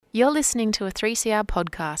You're listening to a 3CR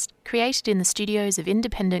podcast created in the studios of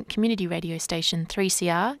independent community radio station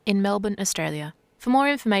 3CR in Melbourne, Australia. For more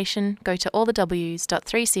information, go to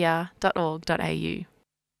allthews.3cr.org.au.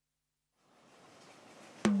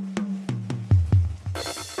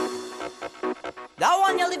 That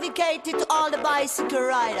one you dedicated to all the bicycle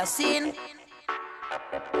riders, seen?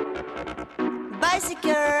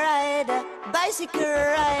 Bicycle rider, bicycle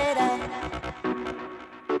rider.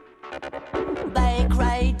 Bike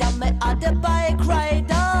rider, me other bike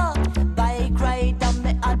rider. Bike rider,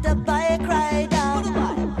 me other bike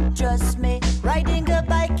rider. Trust me, riding a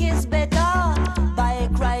bike is better.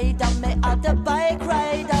 Bike rider, me other bike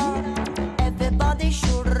rider. Everybody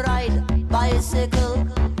should ride bicycle.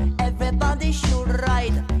 Everybody should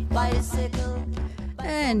ride bicycle.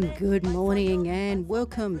 And good morning and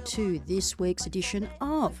welcome to this week's edition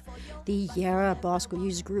of the Yarra Bicycle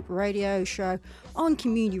Users Group radio show on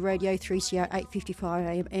Community Radio 3CR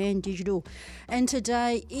 8:55am and digital. And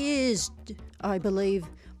today is, I believe,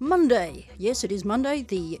 Monday. Yes, it is Monday,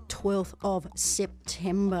 the 12th of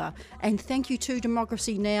September. And thank you to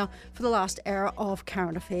Democracy Now! For the last hour of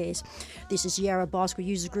current affairs. This is Yarra Bicycle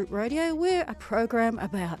Users Group Radio, where a program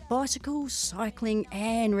about bicycles, cycling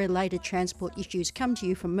and related transport issues come to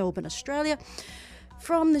you from Melbourne, Australia,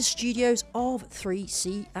 from the studios of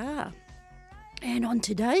 3CR. And on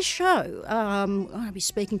today's show, I'll be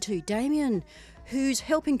speaking to Damien, who's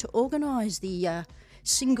helping to organise the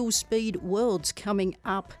Single Speed Worlds coming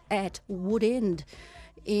up at Woodend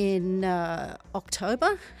in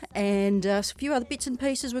October, and a few other bits and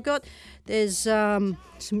pieces we've got. There's some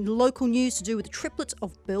local news to do with the Triplets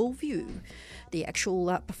of Bellevue, the actual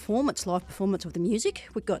live performance of the music.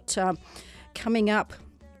 We've got coming up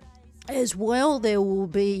as well. There will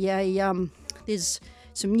be there's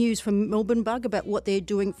some news from Melbourne Bug about what they're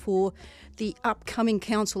doing for the upcoming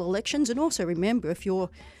council elections. And also remember, if you're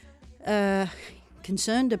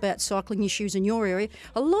concerned about cycling issues in your area,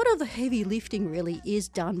 a lot of the heavy lifting really is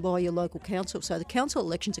done by your local council. So the council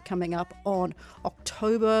elections are coming up on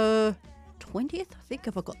October 20th, I think,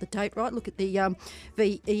 if I got the date right. Look at the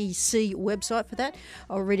VEC website for that.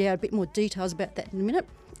 I'll read out a bit more details about that in a minute.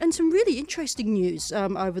 And some really interesting news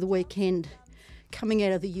over the weekend coming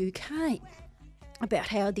out of the UK about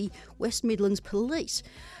how the West Midlands Police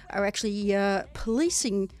are actually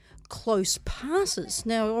policing close passes.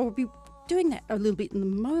 Now, I'll be doing that a little bit in a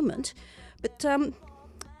moment, but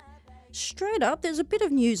straight up, there's a bit of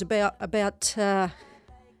news about a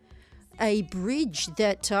bridge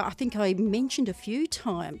that I think I mentioned a few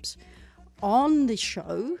times on the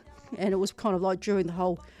show, and it was kind of like during the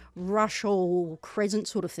whole Rushall Crescent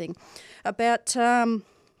sort of thing, about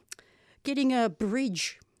getting a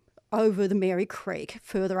bridge over the Mary Creek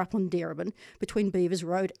further up on Darebin between Beavers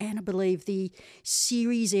Road and I believe the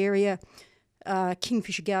Ceres area,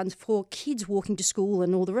 Kingfisher Gardens, for kids walking to school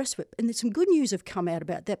and all the rest of it. And there's some good news have come out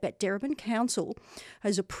about that. But Darebin Council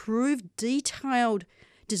has approved detailed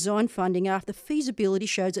design funding after feasibility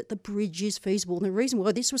shows that the bridge is feasible. And the reason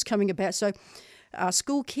why this was coming about, so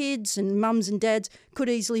school kids and mums and dads could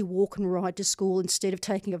easily walk and ride to school instead of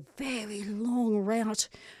taking a very long route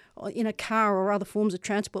in a car or other forms of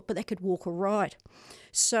transport, but they could walk or ride.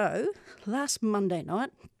 So last Monday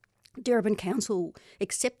night, Darebin Council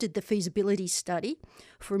accepted the feasibility study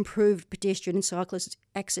for improved pedestrian and cyclist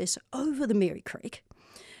access over the Mary Creek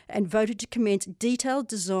and voted to commence detailed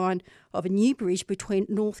design of a new bridge between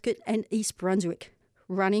Northcote and East Brunswick,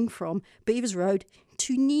 running from Beavers Road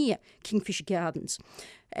to near Kingfisher Gardens.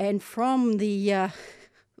 And from the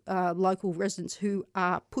local residents who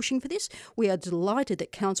are pushing for this, we are delighted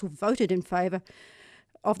that Council voted in favour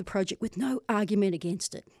of the project with no argument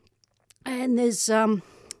against it. And there's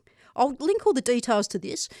I'll link all the details to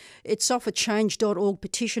this. It's off a change.org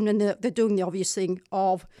petition, and they're doing the obvious thing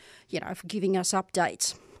of, giving us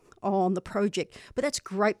updates on the project. But that's a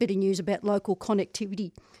great bit of news about local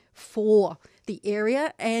connectivity for the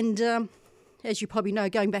area. And as you probably know,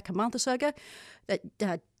 going back a month or so ago,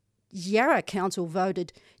 that Yarra Council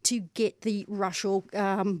voted to get the Rushall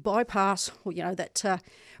bypass, or, that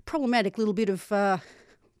problematic little bit of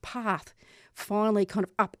path finally kind of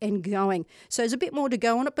up and going. So there's a bit more to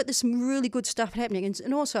go on it, but there's some really good stuff happening.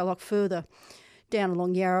 And also, like, further down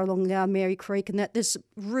along Yarra, along Mary Creek, and that there's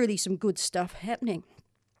really some good stuff happening.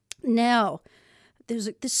 Now, there's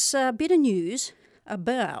this bit of news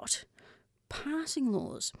about passing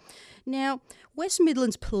laws. Now, West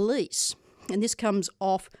Midlands Police, and this comes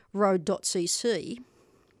off road.cc,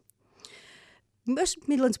 West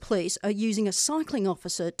Midlands Police are using a cycling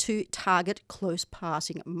officer to target close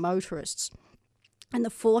passing motorists. And the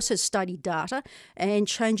Force has studied data and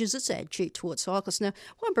changes its attitude towards cyclists. Now,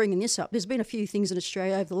 why I'm bringing this up, there's been a few things in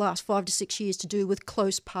Australia over the last 5 to 6 years to do with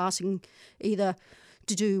close passing, either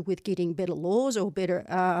to do with getting better laws or better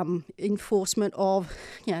enforcement of,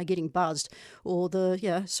 getting buzzed, or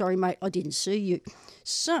sorry mate, I didn't see you.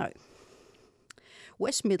 So,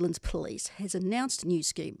 West Midlands Police has announced a new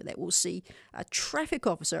scheme that will see a traffic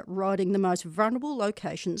officer riding the most vulnerable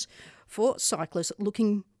locations for cyclists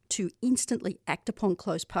looking to instantly act upon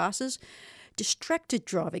close passes, distracted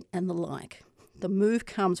driving and the like. The move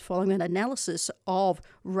comes following an analysis of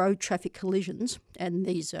road traffic collisions, and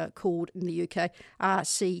these are called in the UK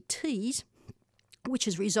RCTs, which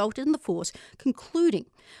has resulted in the Force concluding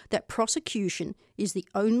that prosecution is the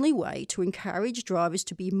only way to encourage drivers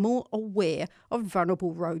to be more aware of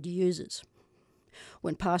vulnerable road users.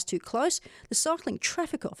 When passed too close, the cycling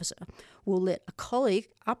traffic officer will let a colleague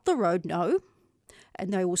up the road know,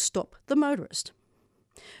 and they will stop the motorist.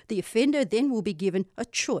 The offender then will be given a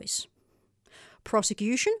choice: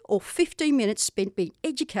 prosecution or 15 minutes spent being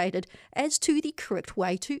educated as to the correct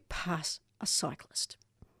way to pass a cyclist.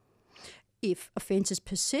 If offences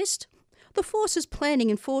persist, the Force is planning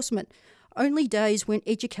enforcement only days when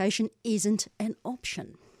education isn't an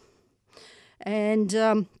option. And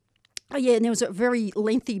there was a very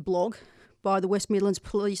lengthy blog by the West Midlands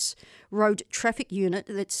Police Road Traffic Unit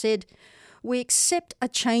that said, "We accept a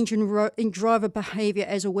change in driver behaviour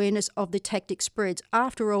as awareness of the tactic spreads.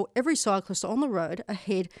 After all, every cyclist on the road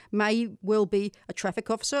ahead may well be a traffic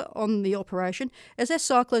officer on the operation, as our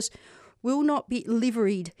cyclists will not be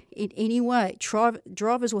liveried in any way.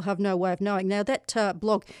 Drivers will have no way of knowing." Now, that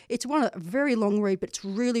blog, it's a very long read, but it's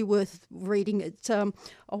really worth reading. It's,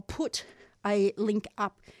 I'll put a link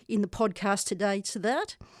up in the podcast today to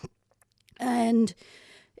that. And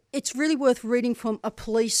it's really worth reading from a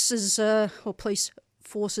police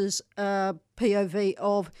force's POV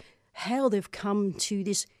of how they've come to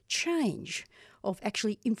this change of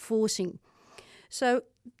actually enforcing. So,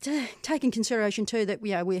 take in consideration too that we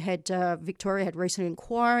had Victoria had recent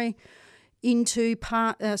inquiry into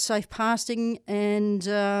safe passing and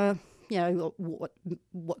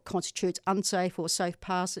what constitutes unsafe or safe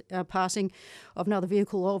passing of another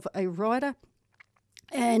vehicle of a rider.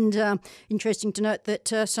 And interesting to note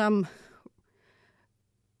that some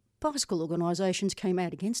bicycle organisations came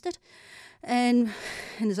out against it. And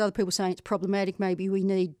there's other people saying it's problematic. Maybe we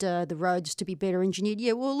need the roads to be better engineered.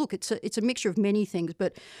 Yeah, well, look, it's a mixture of many things.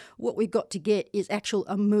 But what we've got to get is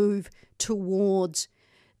a move towards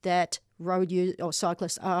that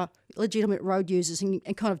cyclists are legitimate road users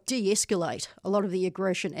and kind of de-escalate a lot of the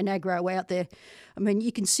aggression and aggro out there. I mean,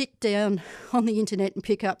 you can sit down on the internet and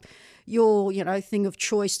pick up your, thing of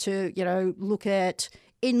choice to, look at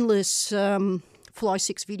endless Fly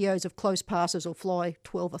 6 videos of close passes, or Fly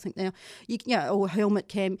 12, I think now, or helmet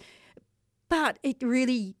cam. But it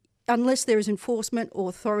really, unless there is enforcement or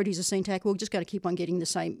authorities are seen to act, we're just going to keep on getting the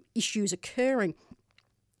same issues occurring.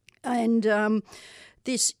 And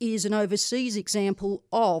this is an overseas example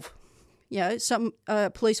of, some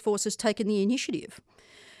police forces taking the initiative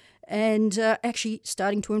and actually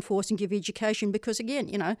starting to enforce and give education because,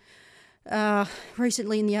 again,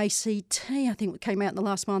 recently in the ACT, I think it came out in the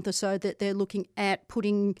last month or so, that they're looking at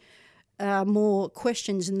putting more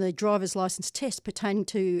questions in the driver's licence test pertaining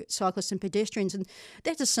to cyclists and pedestrians, and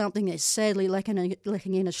that is something that's sadly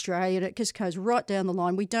lacking in Australia. And it just goes right down the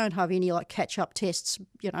line. We don't have any catch-up tests,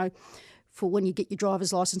 for when you get your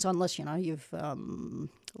driver's licence, unless you've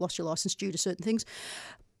lost your licence due to certain things.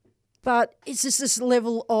 But it's just this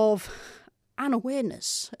level of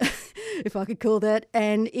unawareness, if I could call that,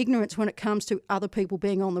 and ignorance when it comes to other people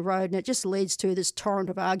being on the road. And it just leads to this torrent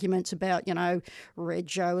of arguments about,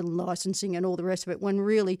 rego and licensing and all the rest of it, when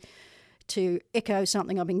really, to echo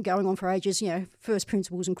something I've been going on for ages, first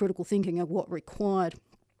principles and critical thinking are what required.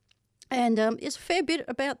 And there's a fair bit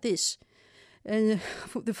about this. And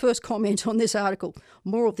the first comment on this article,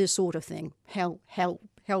 more of this sort of thing. How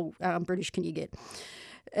British can you get?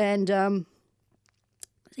 And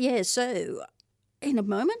so in a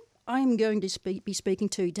moment, I'm going to be speaking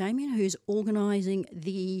to Damien, who's organising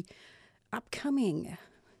the upcoming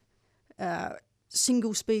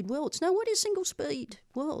Single Speed Worlds. Now, what is Single Speed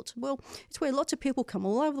Worlds? Well, it's where lots of people come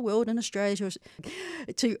all over the world and Australia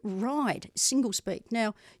to ride single speed.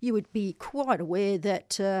 Now, you would be quite aware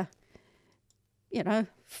that,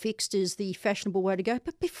 fixed is the fashionable way to go.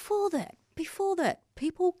 But before that,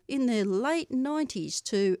 people in their late 90s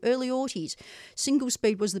to early 80s, single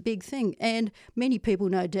speed was the big thing. And many people,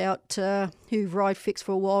 no doubt, who ride fixed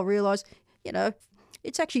for a while realise,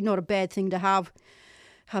 it's actually not a bad thing to have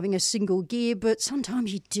having a single gear, but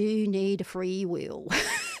sometimes you do need a free wheel.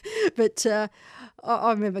 But I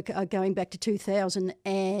remember going back to 2000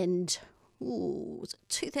 and... was it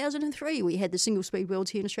 2003? We had the single speed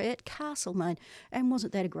worlds here in Australia at Castlemaine, and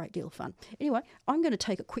wasn't that a great deal of fun? Anyway, I'm going to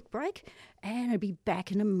take a quick break, and I'll be back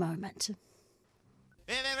in a moment.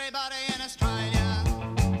 If everybody in Australia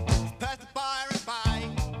pass the fire and fight.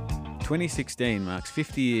 2016 marks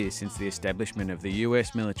 50 years since the establishment of the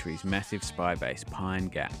US military's massive spy base, Pine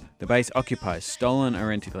Gap. The base occupies stolen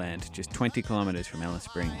Arenti land just 20 kilometres from Alice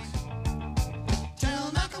Springs.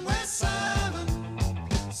 Tell Malcolm we're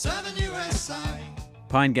serving USA.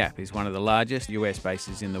 Pine Gap is one of the largest US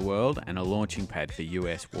bases in the world and a launching pad for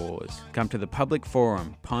US wars. Come to the public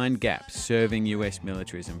forum, Pine Gap, Serving US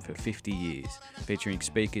Militarism for 50 Years, featuring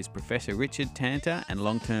speakers Professor Richard Tanter and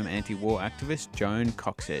long-term anti-war activist Joan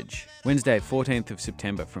Coxedge. Wednesday, 14th of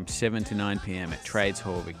September from 7 to 9 p.m. at Trades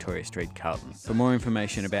Hall, Victoria Street, Carlton. For more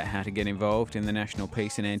information about how to get involved in the National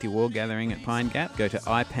Peace and Anti-War Gathering at Pine Gap, go to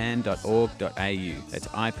ipan.org.au. That's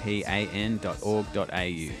ipan.org.au.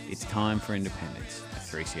 It's time for independence.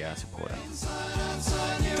 3CR supporter.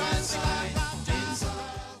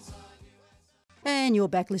 And you're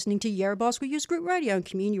back listening to Yarra Bicycle Youth Group Radio and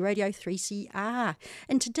Community Radio 3CR.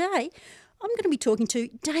 And today I'm going to be talking to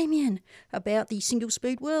Damien about the Single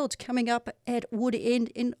Speed Worlds coming up at Wood End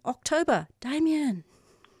in October. Damien.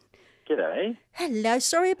 G'day. Hello,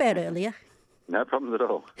 sorry about earlier. No problems at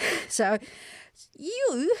all. So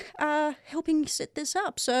you are helping set this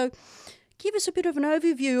up. So give us a bit of an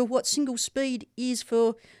overview of what single speed is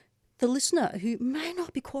for the listener who may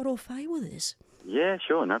not be quite au fait with this. Yeah,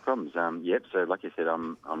 sure, no problems. So like you said,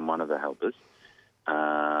 I'm one of the helpers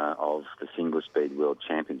of the Single Speed World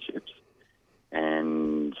Championships,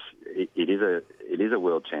 and it is a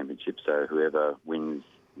world championship. So whoever wins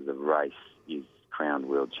the race is crowned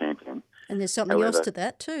world champion. And there's something else to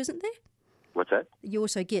that too, isn't there? What's that? You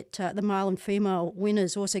also get the male and female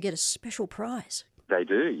winners also get a special prize. They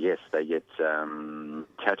do, yes. They get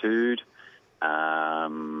tattooed.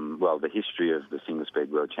 The history of the Single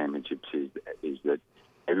Speed World Championships is that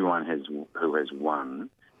everyone who has won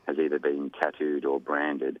has either been tattooed or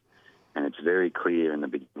branded, and it's very clear in the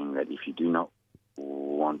beginning that if you do not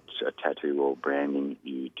want a tattoo or branding,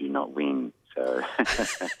 you do not win. So what a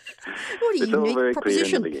it's all unique very proposition.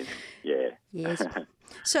 clear in the beginning. Yeah. Yes.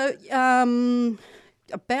 So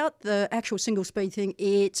about the actual single speed thing,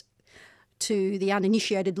 it's to the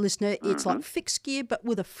uninitiated listener, it's like fixed gear but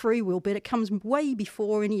with a free wheel, but it comes way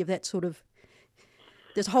before any of that sort of...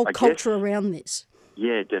 There's a whole culture around this.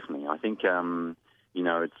 Yeah, definitely. I think,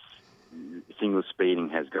 it's single speeding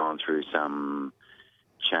has gone through some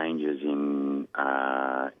changes in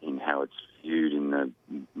how it's viewed in the,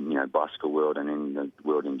 bicycle world and in the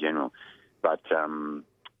world in general. But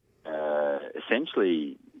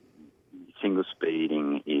essentially, single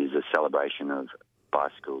speeding is a celebration of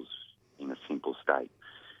bicycles in a simple state.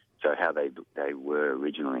 So how they were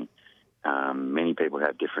originally. Many people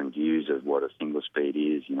have different views of what a single speed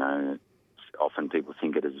is. Often people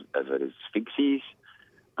think of it as fixies.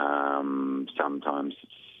 Sometimes,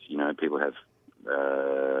 people have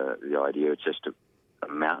the idea it's just a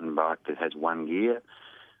mountain bike that has one gear.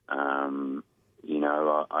 I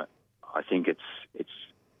think it's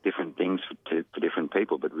different things for different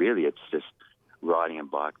people, but really it's just riding a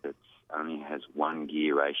bike that only has one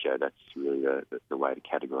gear ratio. That's really the way to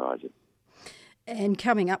categorise it. And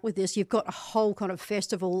coming up with this, you've got a whole kind of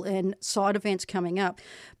festival and side events coming up.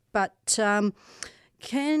 But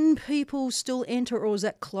can people still enter, or is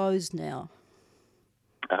that closed now?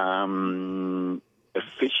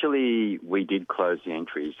 Officially, we did close the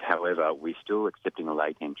entries. However, we're still accepting the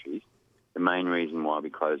late entries. The main reason why we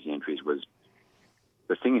closed the entries was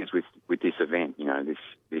the thing is with this event,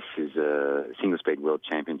 this is a Single Speed World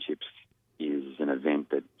Championships is an event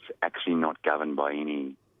that's actually not governed by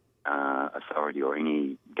any authority or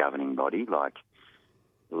any governing body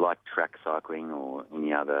like track cycling or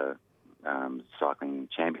any other cycling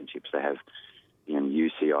championships. They have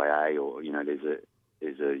UCIA or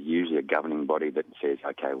there's usually a governing body that says,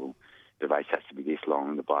 okay, well, the race has to be this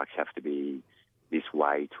long, the bikes have to be this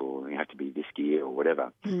weight, or you have to be this gear or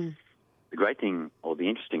whatever. The great thing, or the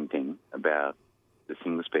interesting thing about the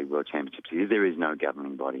Single Speed World Championships is there is no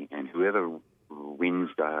governing body, and whoever wins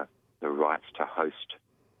the rights to host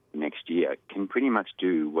next year can pretty much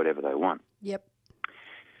do whatever they want. Yep.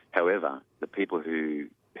 However, the people who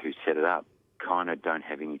set it up kind of don't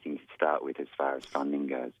have anything to start with as far as funding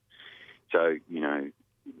goes. So,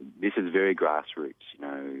 this is very grassroots,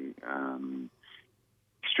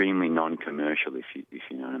 extremely non-commercial, if you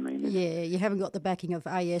know what I mean. Yeah, you haven't got the backing of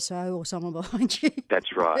ASO or someone behind you.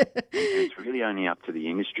 That's right. And it's really only up to the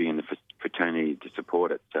industry and the fraternity to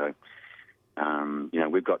support it. So,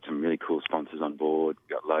 we've got some really cool sponsors on board.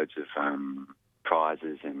 We've got loads of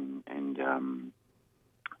prizes and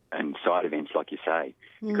side events, like you say,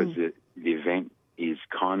 because the event is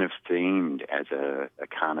kind of themed as a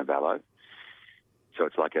carnivallo. So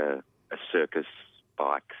it's like a circus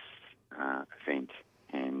bikes event,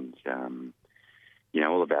 and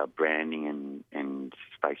all of our branding and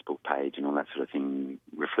Facebook page and all that sort of thing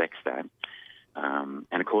reflects that. And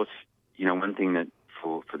of course, one thing that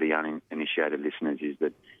for the uninitiated listeners is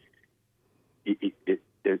that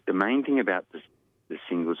the main thing about the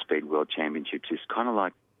single speed world championships is kind of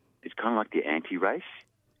like the anti-race.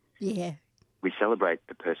 Yeah. We celebrate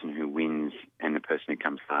the person who wins and the person who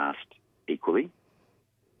comes last equally.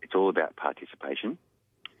 It's all about participation.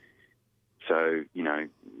 So,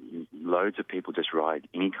 loads of people just ride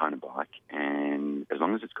any kind of bike, and as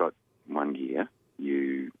long as it's got one gear,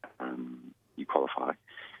 you qualify.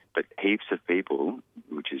 But heaps of people,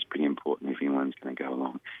 which is pretty important if anyone's going to go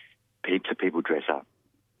along, heaps of people dress up.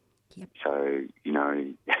 Yep. So,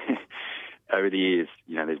 over the years,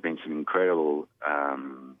 there's been some incredible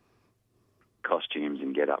costumes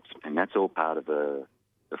and get-ups, and that's all part of the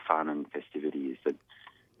fun and festivity, is that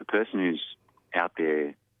the person who's out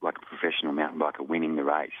there like a professional mountain biker winning the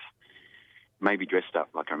race may be dressed up.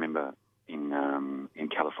 Like I remember in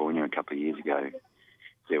California a couple of years ago,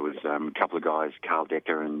 there was a couple of guys, Carl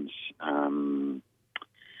Decker and I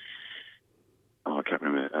can't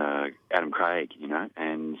remember, Adam Craig,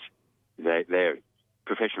 and they're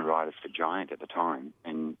professional riders for Giant at the time,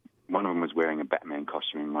 and one of them was wearing a Batman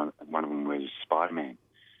costume and one of them was Spider-Man.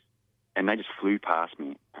 And they just flew past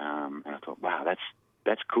me, and I thought, wow,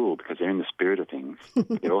 that's cool, because they're in the spirit of things.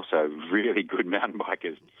 They're also really good mountain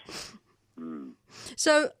bikers.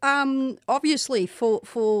 So, obviously, for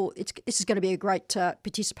this is going to be a great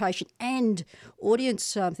participation and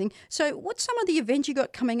audience thing. So, what's some of the events you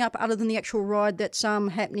got coming up other than the actual ride that's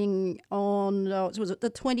happening on? Was it the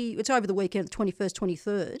 20? It's over the weekend, the 21st,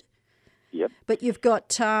 23rd. Yep. But you've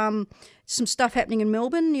got some stuff happening in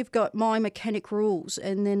Melbourne. You've got My Mechanic Rules,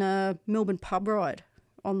 and then a Melbourne pub ride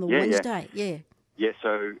on the Wednesday. Yeah. Yeah.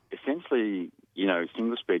 So essentially,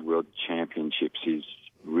 Single Speed World Championships is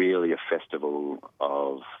really a festival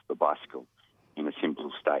of the bicycle in a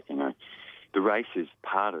simple state. The race is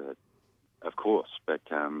part of it, of course, but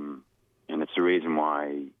and it's the reason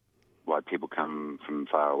why people come from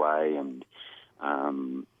far away and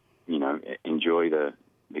enjoy the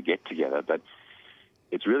get together. But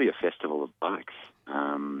it's really a festival of bikes,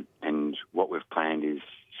 and what we've planned is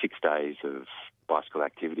 6 days of bicycle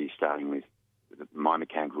activity, starting with My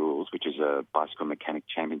Mechanic Rules, which is a bicycle mechanic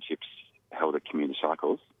championships held at Commuter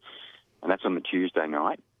Cycles, and that's on the Tuesday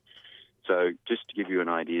night. So just to give you an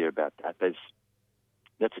idea about that,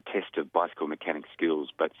 that's a test of bicycle mechanic skills,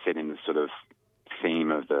 but set in the sort of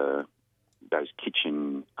theme of those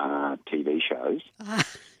kitchen TV shows.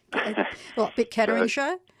 What, bit Catering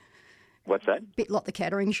Show? What's that? Bit like the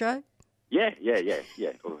Catering Show? Yeah.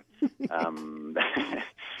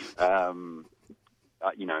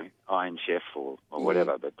 Iron Chef or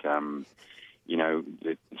whatever, but some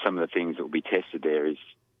of the things that will be tested there is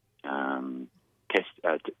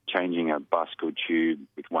changing a bicycle tube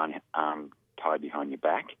with one arm tied behind your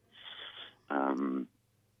back,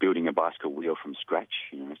 building a bicycle wheel from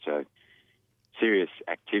scratch, so serious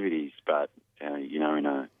activities, but in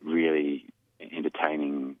a really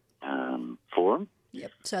entertaining forum.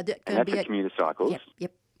 Yep. So and that's at Commuter Cycles.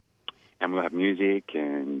 Yep. And we'll have music,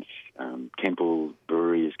 and Temple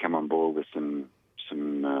Brewery has come on board with some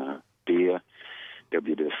beer. There'll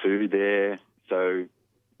be a bit of food there. So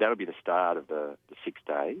that'll be the start of the 6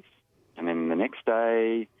 days. And then the next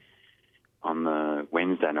day, on the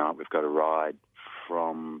Wednesday night, we've got a ride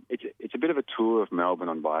from... It's a bit of a tour of Melbourne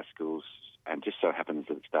on bicycles, and just so happens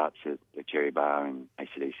that it starts at the Cherry Bar in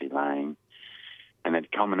AC/DC Lane, and then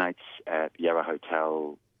it culminates at Yarra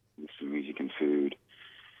Hotel with some music and food.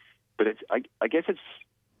 But I guess it's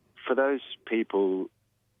for those people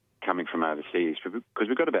coming from overseas, because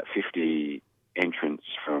we've got about 50 entrants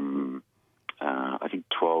from, I think,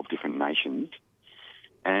 12 different nations.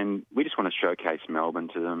 And we just want to showcase Melbourne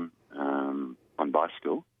to them on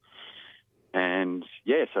bicycle. And,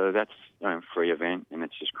 so that's a free event, and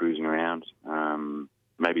it's just cruising around,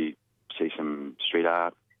 maybe see some street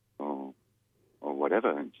art or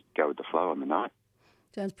whatever, and go with the flow on the night.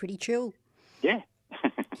 Sounds pretty chill. Yeah.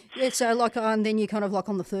 Yeah, so and then you kind of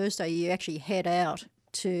on the Thursday, you actually head out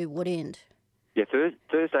to Woodend. Yeah,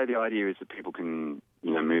 Thursday the idea is that people can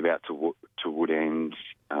move out to Woodend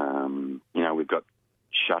We've got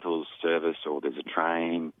shuttles service, or there's a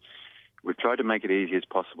train. We've tried to make it easy as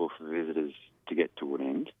possible for visitors to get to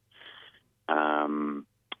Woodend. And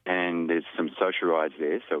there's some social rides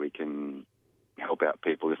there, so we can help out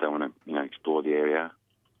people if they want to, explore the area.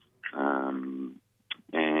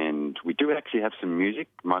 And we do actually have some music.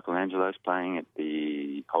 Michelangelo's playing at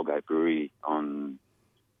the Holgate Brewery on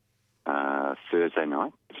Thursday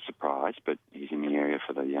night. It's a surprise, but he's in the area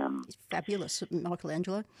for the... He's fabulous,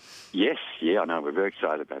 Michelangelo. Yes, yeah, I know. We're very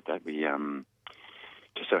excited about that. We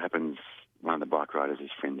just so happens one of the bike riders is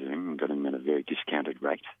friends of him and got him at a very discounted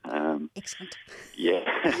rate. Excellent.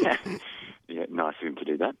 Yeah. Yeah, nice of him to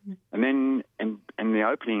do that. And then and the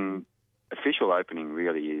official opening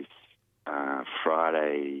really is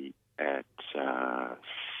Friday at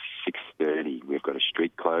 6:30. We've got a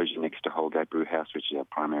street closure next to Holgate Brew House, which is our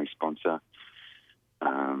primary sponsor.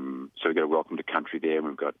 So we've got a Welcome to Country there.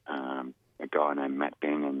 We've got a guy named Matt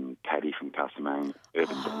Ben and Paddy from Castlemaine,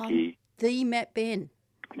 Urban Donkey. The Matt Ben.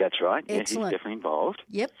 That's right. Excellent. Yeah, he's definitely involved.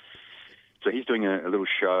 Yep. So he's doing a little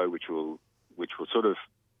show which will sort of,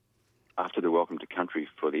 after the Welcome to Country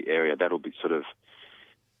for the area, that'll be sort of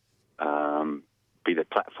be the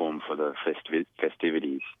platform for the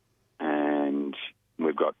festivities. And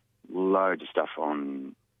we've got loads of stuff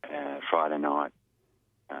on Friday night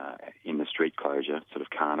in the street closure, sort of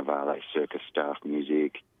carnival, circus stuff,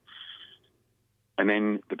 music. And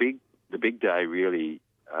then the big day really,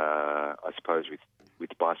 I suppose,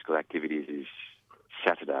 with bicycle activities is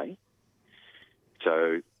Saturday.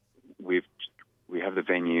 So we have the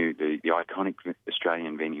venue, the iconic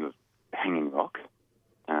Australian venue of Hanging Rock,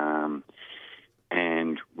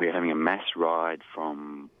 and we're having a mass ride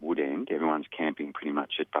from Woodend. Everyone's camping pretty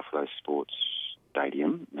much at Buffalo Sports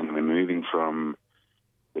Stadium, and we're moving from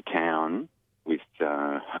the town with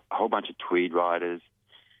a whole bunch of tweed riders.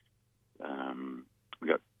 We've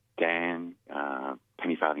got Dan,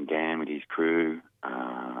 Penny-Farthing Dan with his crew,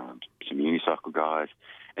 some unicycle guys,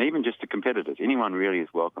 and even just the competitors. Anyone really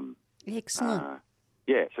is welcome. Excellent.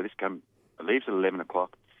 So this leaves at 11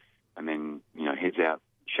 o'clock and then, heads out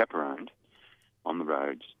chaperoned on the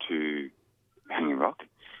roads to Hanging Rock.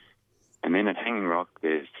 And then at Hanging Rock,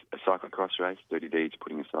 there's a cyclocross race. 30 Deeds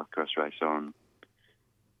putting a cyclocross race on.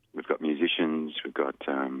 We've got musicians. We've got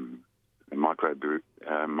a micro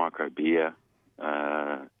beer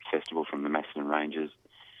festival from the Macedon Rangers,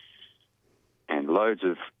 and loads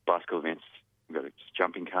of bicycle events. We've got a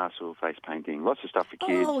jumping castle, face painting, lots of stuff for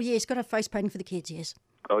kids. Oh, yes, got a face painting for the kids, yes.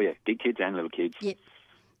 Oh, yeah, big kids and little kids. Yep.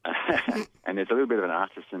 And there's a little bit of an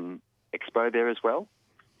artisan expo there as well.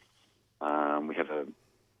 We have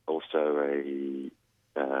also a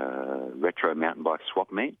retro mountain bike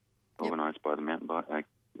swap meet organised by the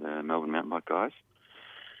Melbourne mountain bike guys.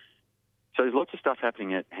 So there's lots of stuff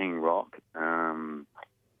happening at Hanging Rock, and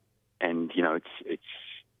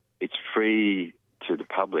it's free to the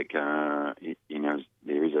public. There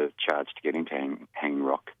is a charge to get into Hanging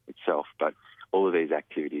Rock itself, but all of these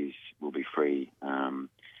activities will be free, and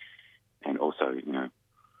also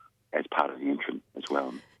as part of the entrance as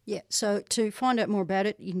well. Yeah, so to find out more about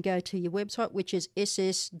it, you can go to your website, which is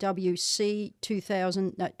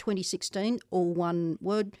sswc2016, all one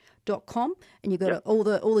word, .com, and you've got all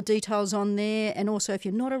the details on there. And also, if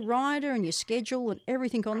you're not a rider, and your schedule and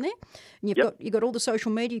everything on there, and you've got all the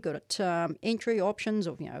social media, you've got entry options,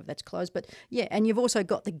 or that's closed, but yeah, and you've also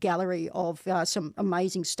got the gallery of some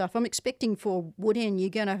amazing stuff. I'm expecting for Woodend you're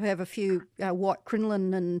going to have a few white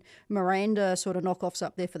crinoline and Miranda sort of knockoffs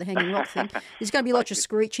up there for the Hanging Rock thing. There's going to be lots of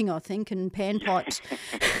screeching, I think, and panpipes.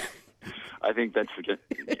 I think that's.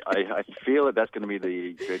 I feel that's going to be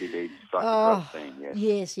the 30 Deeds cyclocross thing.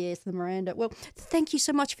 Yes. Yes, the Miranda. Well, thank you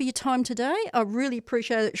so much for your time today. I really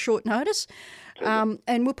appreciate it. Short notice, and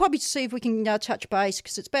we'll probably see if we can touch base,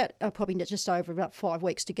 because it's about probably just over about 5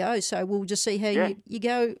 weeks to go. So we'll just see how you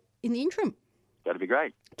go in the interim. That'd be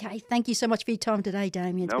great. Okay, thank you so much for your time today,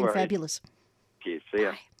 Damien. It's been fabulous. Cheers. See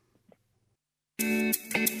ya.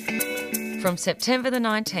 From September the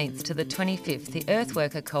 19th to the 25th, the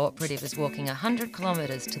Earthworker Cooperative is walking 100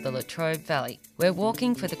 kilometres to the Latrobe Valley. We're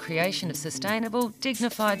walking for the creation of sustainable,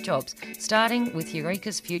 dignified jobs, starting with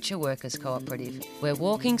Eureka's Future Workers Cooperative. We're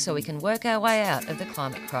walking so we can work our way out of the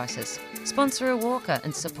climate crisis. Sponsor a walker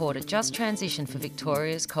and support a just transition for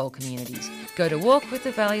Victoria's coal communities. Go to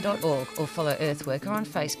walkwiththevalley.org or follow Earthworker on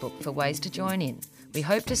Facebook for ways to join in. We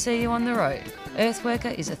hope to see you on the road.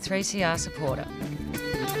 Earthworker is a 3CR supporter.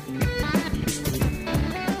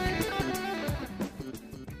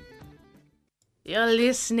 You're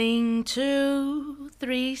listening to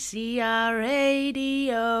 3CR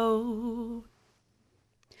Radio.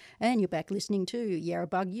 And you're back listening to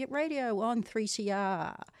Yarrabug Radio on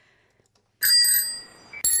 3CR.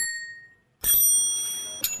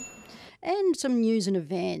 And some news and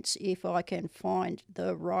events, if I can find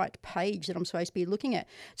the right page that I'm supposed to be looking at.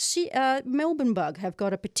 Melbourne Bug have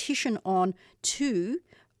got a petition on to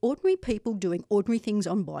ordinary people doing ordinary things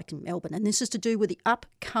on bike in Melbourne, and this is to do with the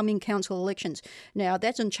upcoming council elections. Now,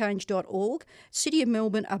 that's on change.org. City of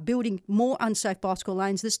Melbourne are building more unsafe bicycle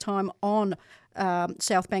lanes, this time on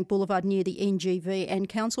South Bank Boulevard near the NGV, and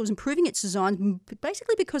council is improving its design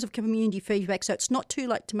basically because of community feedback, so it's not too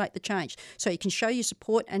late to make the change. So you can show your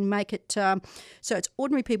support and make it so it's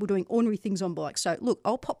ordinary people doing ordinary things on bikes. So look,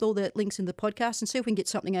 I'll pop all the links in the podcast and see if we can get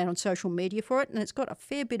something out on social media for it, and it's got a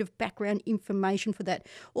fair bit of background information for that.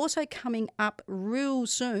 Also coming up real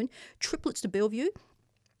soon, Triplets to Bellevue.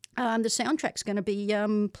 The soundtrack's going to be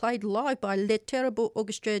played live by Le Terrible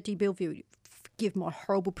Orchestre de Bellevue. Forgive my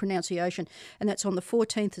horrible pronunciation, and that's on the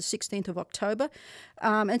 14th to 16th of October.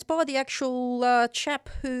 And it's by the actual chap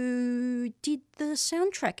who did the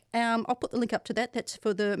soundtrack. I'll put the link up to that. That's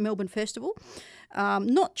for the Melbourne Festival.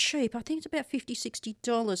 Not cheap. I think it's about $50,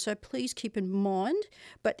 $60, so please keep in mind.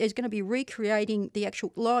 But there's going to be recreating the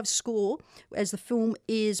actual live score as the film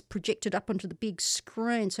is projected up onto the big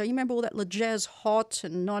screen. So you remember all that Le Jazz Hot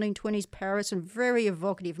and 1920s Paris, and very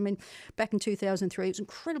evocative. I mean, back in 2003, it was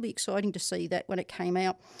incredibly exciting to see that when it came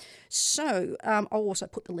out. So I'll also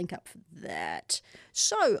put the link up for that.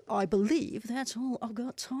 So I believe that's all I've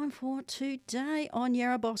got time for today on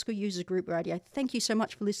Yarra Bicycle Users Group Radio. Thank you so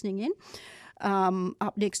much for listening in.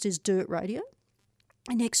 Up next is Dirt Radio.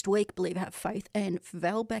 Next week, believe have Faith and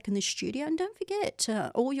Val back in the studio. And don't forget,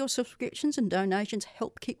 all your subscriptions and donations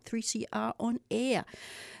help keep 3CR on air.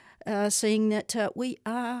 Seeing that we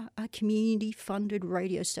are a community-funded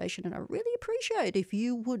radio station, and I really appreciate if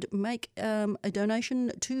you would make a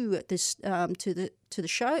donation to this to the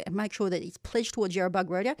show and make sure that it's pledged towards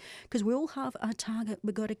Yarrabug Radio, because we all have a target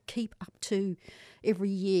we've got to keep up to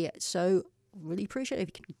every year. So really appreciate it if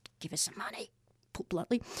you can give us some money, put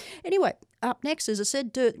bluntly. Anyway, up next, as I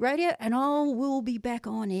said, Dirt Radio, and I will be back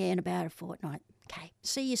on air in about a fortnight. Okay,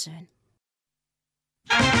 see you soon.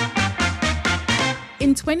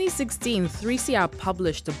 In 2016, 3CR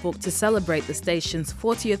published a book to celebrate the station's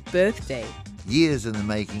 40th birthday. Years in the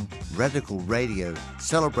making, Radical Radio,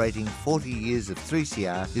 celebrating 40 years of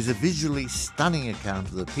 3CR, is a visually stunning account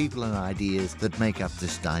of the people and ideas that make up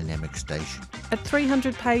this dynamic station. At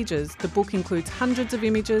 300 pages, the book includes hundreds of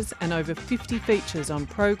images and over 50 features on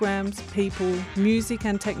programs, people, music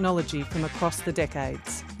and technology from across the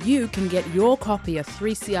decades. You can get your copy of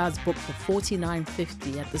 3CR's book for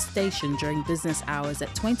 $49.50 at the station during business hours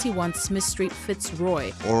at 21 Smith Street,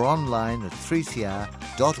 Fitzroy. Or online at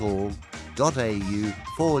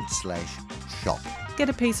 3cr.org.au/shop. Get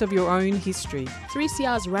a piece of your own history.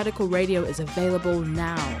 3CR's Radical Radio is available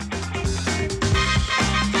now.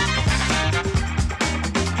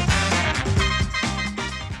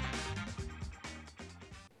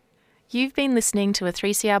 You've been listening to a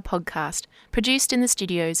 3CR podcast produced in the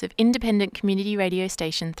studios of independent community radio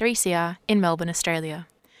station 3CR in Melbourne, Australia.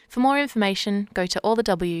 For more information, go to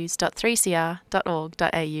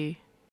allthews.3cr.org.au.